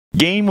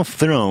Game of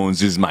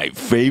Thrones is my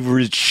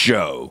favorite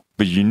show.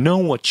 But you know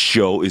what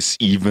show is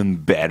even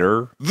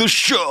better? The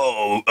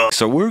show!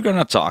 So we're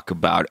gonna talk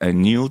about a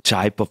new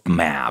type of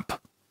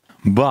map.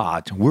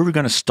 But we're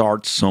gonna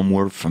start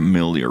somewhere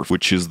familiar,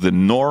 which is the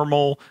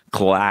normal,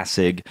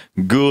 classic,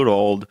 good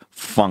old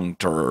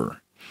functor.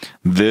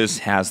 This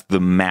has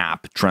the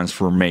map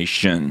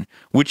transformation,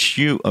 which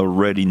you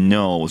already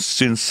know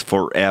since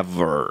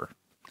forever.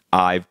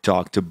 I've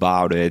talked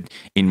about it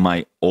in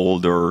my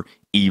older,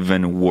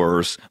 even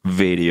worse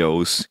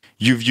videos.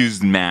 You've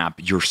used map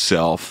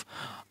yourself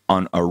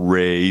on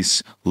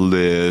arrays,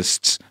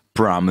 lists,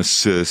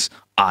 promises,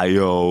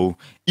 IO,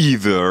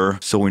 either.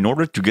 So in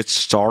order to get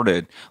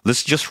started,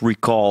 let's just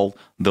recall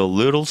the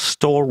little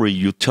story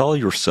you tell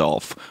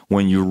yourself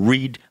when you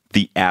read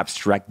the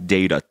abstract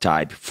data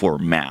type for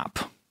map.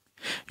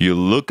 You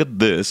look at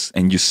this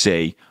and you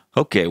say,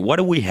 okay, what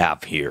do we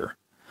have here?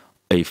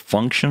 A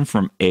function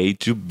from A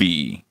to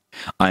B.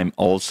 I'm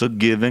also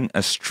given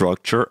a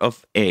structure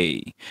of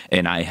A,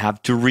 and I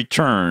have to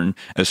return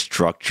a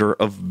structure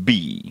of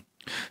B.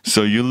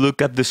 So you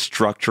look at the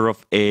structure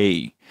of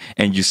A,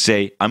 and you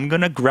say, I'm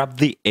gonna grab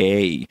the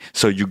A.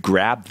 So you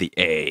grab the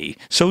A.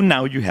 So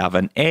now you have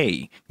an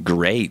A.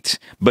 Great.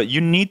 But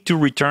you need to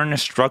return a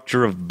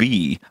structure of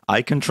B.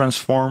 I can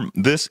transform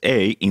this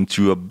A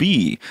into a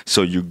B.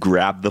 So you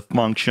grab the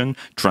function,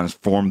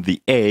 transform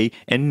the A,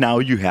 and now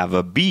you have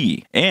a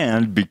B.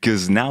 And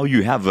because now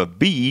you have a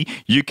B,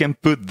 you can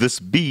put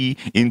this B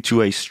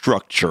into a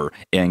structure.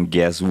 And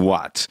guess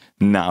what?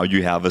 Now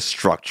you have a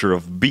structure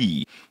of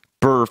B.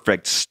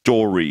 Perfect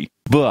story.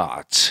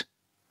 But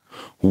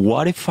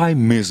what if I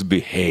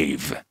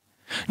misbehave?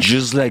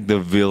 Just like the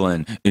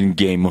villain in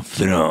Game of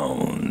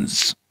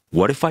Thrones.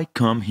 What if I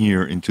come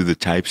here into the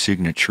type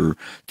signature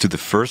to the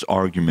first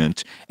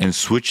argument and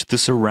switch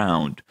this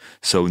around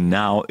so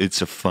now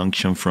it's a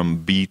function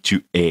from B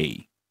to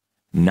A?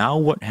 Now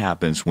what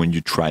happens when you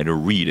try to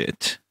read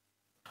it?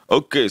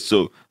 Okay,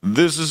 so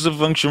this is a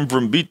function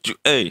from B to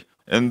A.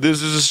 And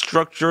this is a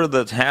structure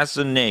that has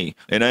an A,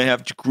 and I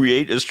have to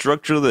create a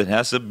structure that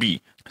has a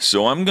B.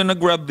 So I'm gonna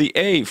grab the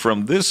A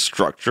from this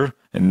structure,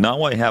 and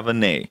now I have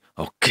an A.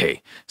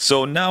 Okay,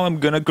 so now I'm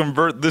gonna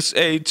convert this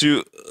A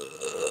to...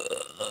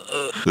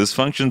 This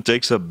function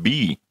takes a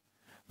B,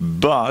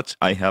 but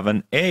I have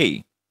an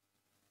A.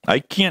 I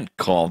can't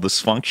call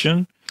this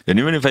function, and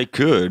even if I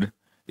could,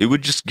 it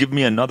would just give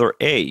me another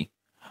A.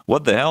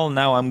 What the hell,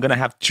 now I'm gonna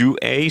have two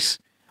A's,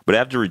 but I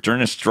have to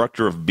return a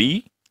structure of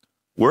B?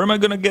 Where am I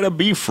gonna get a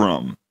B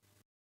from?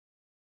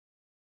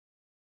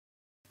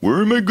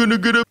 Where am I gonna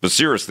get a... But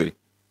seriously,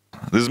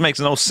 this makes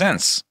no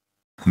sense.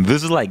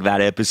 This is like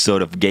that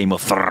episode of Game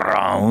of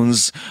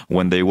Thrones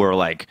when they were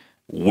like,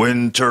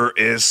 winter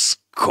is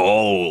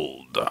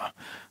cold,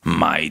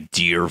 my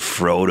dear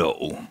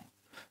Frodo.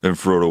 And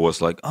Frodo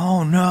was like,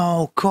 oh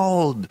no,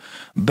 cold,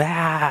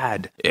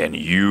 bad. And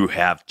you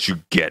have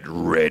to get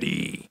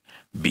ready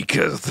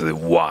because the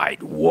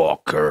White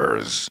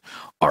Walkers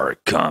are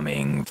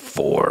coming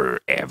for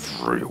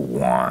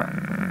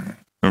everyone.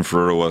 And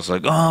Frodo was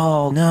like,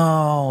 oh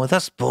no,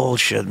 that's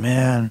bullshit,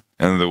 man.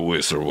 And the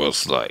wizard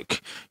was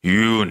like,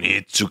 you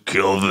need to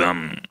kill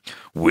them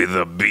with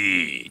a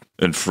bee.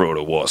 And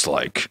Frodo was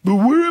like, but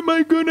where am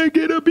I gonna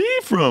get a bee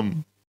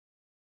from?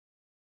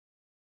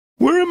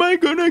 Where am I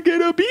gonna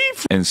get a bee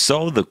from? And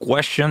so the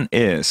question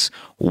is,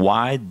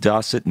 why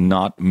does it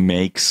not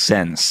make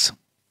sense?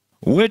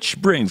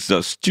 Which brings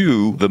us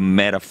to the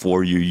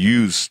metaphor you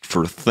used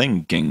for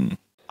thinking.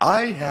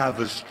 I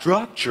have a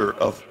structure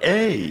of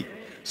A,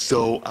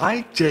 so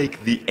I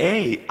take the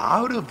A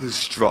out of the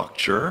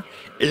structure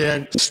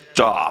and...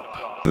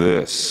 Stop!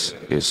 This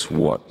is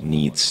what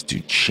needs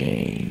to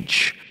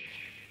change.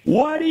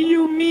 What do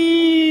you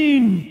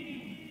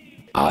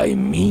mean? I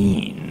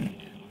mean,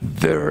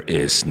 there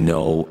is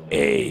no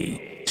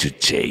A to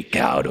take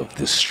out of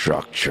the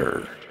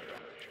structure.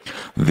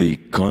 The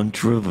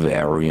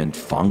contravariant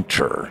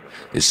functor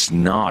is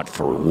not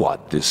for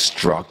what this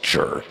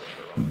structure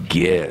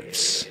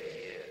gives.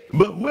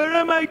 But where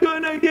am I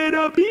gonna get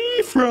a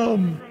B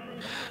from?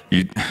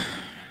 You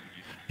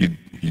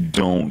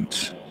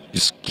don't.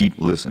 Just keep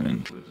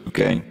listening,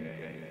 okay?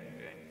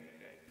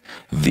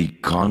 The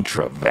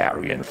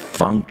contravariant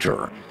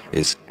functor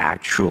is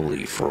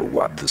actually for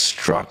what the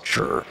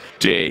structure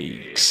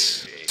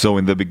takes. So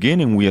in the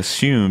beginning, we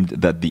assumed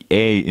that the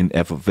A in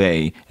f of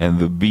A and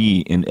the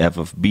B in f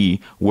of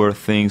B were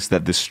things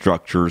that the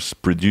structures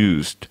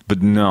produced.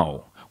 But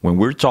no, when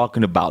we're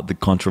talking about the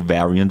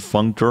contravariant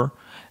functor,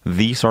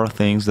 these are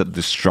things that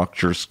the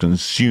structures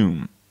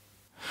consume.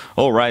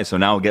 Alright, so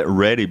now get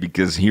ready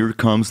because here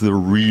comes the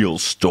real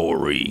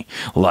story,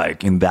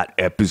 like in that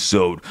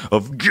episode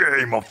of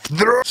Game of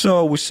Thrones.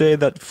 So we say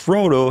that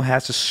Frodo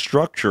has a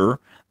structure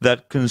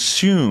that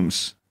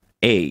consumes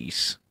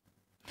A's.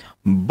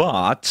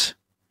 But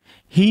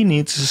he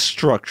needs a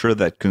structure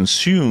that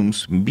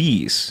consumes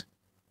B's.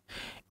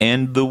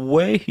 And the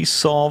way he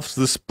solves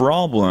this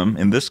problem,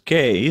 in this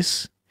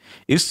case,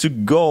 is to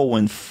go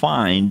and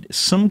find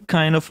some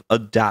kind of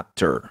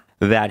adapter.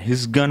 that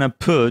he's gonna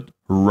put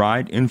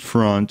right in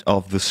front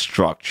of the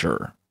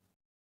structure.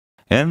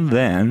 And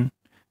then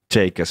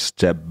take a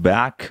step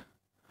back,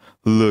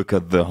 look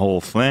at the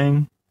whole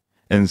thing,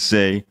 and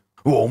say,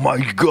 "Oh my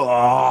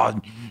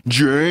God,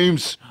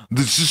 James,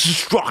 this is a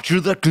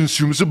structure that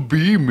consumes a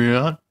bee,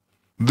 man.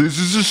 This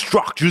is a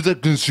structure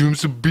that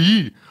consumes a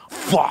bee.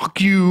 Fuck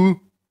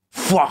you.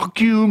 Fuck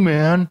you,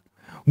 man.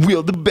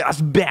 We're the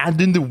best band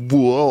in the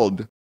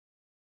world.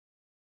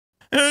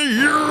 And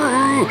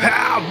you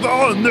have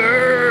a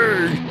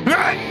name,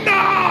 and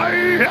I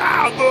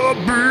have a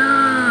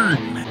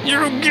bee.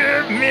 You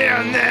give me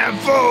an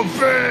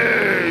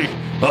FOV.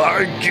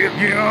 I give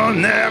you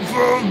an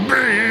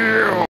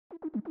FOV.